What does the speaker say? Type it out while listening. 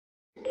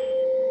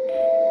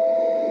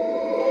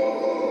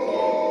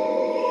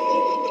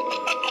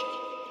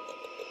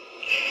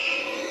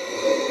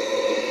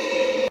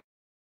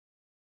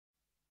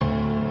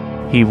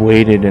He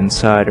waited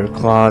inside her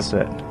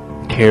closet,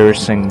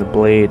 caressing the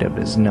blade of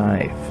his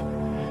knife.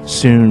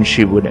 Soon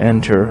she would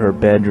enter her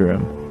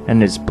bedroom,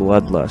 and his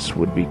bloodlust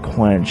would be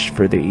quenched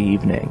for the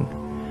evening.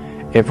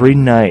 Every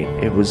night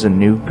it was a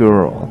new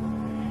girl.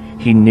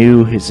 He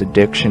knew his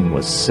addiction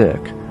was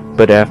sick,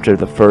 but after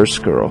the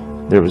first girl,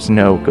 there was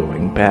no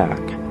going back.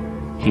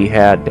 He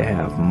had to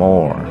have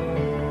more.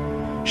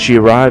 She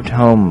arrived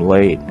home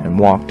late and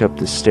walked up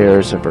the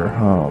stairs of her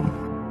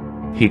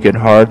home. He could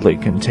hardly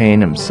contain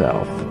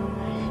himself.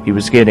 He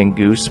was getting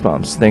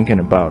goosebumps thinking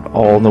about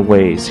all the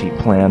ways he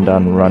planned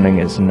on running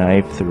his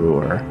knife through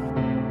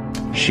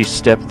her. She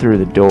stepped through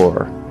the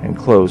door and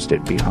closed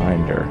it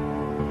behind her.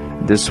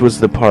 This was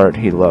the part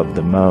he loved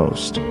the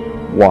most,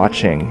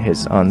 watching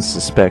his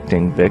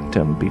unsuspecting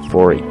victim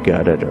before he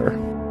gutted her.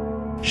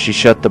 She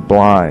shut the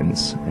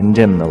blinds and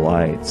dimmed the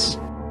lights.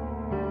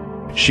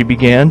 She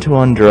began to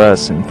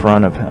undress in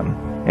front of him,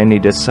 and he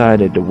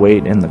decided to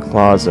wait in the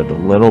closet a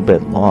little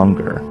bit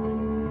longer.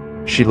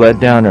 She let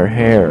down her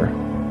hair,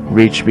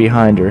 reached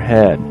behind her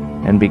head,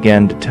 and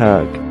began to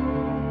tug.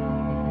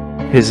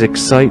 His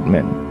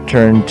excitement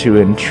turned to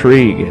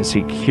intrigue as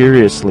he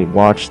curiously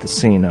watched the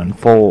scene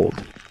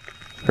unfold.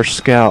 Her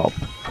scalp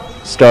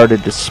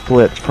started to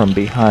split from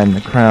behind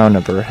the crown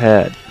of her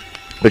head,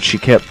 but she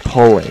kept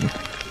pulling.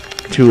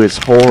 To his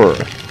horror,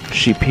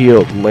 she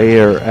peeled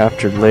layer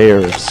after layer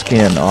of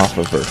skin off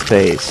of her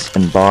face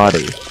and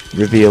body,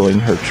 revealing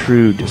her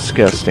true,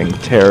 disgusting,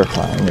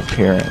 terrifying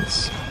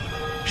appearance.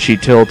 She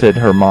tilted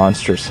her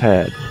monstrous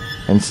head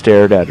and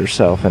stared at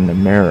herself in the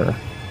mirror.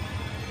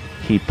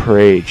 He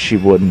prayed she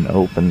wouldn't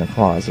open the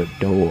closet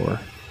door.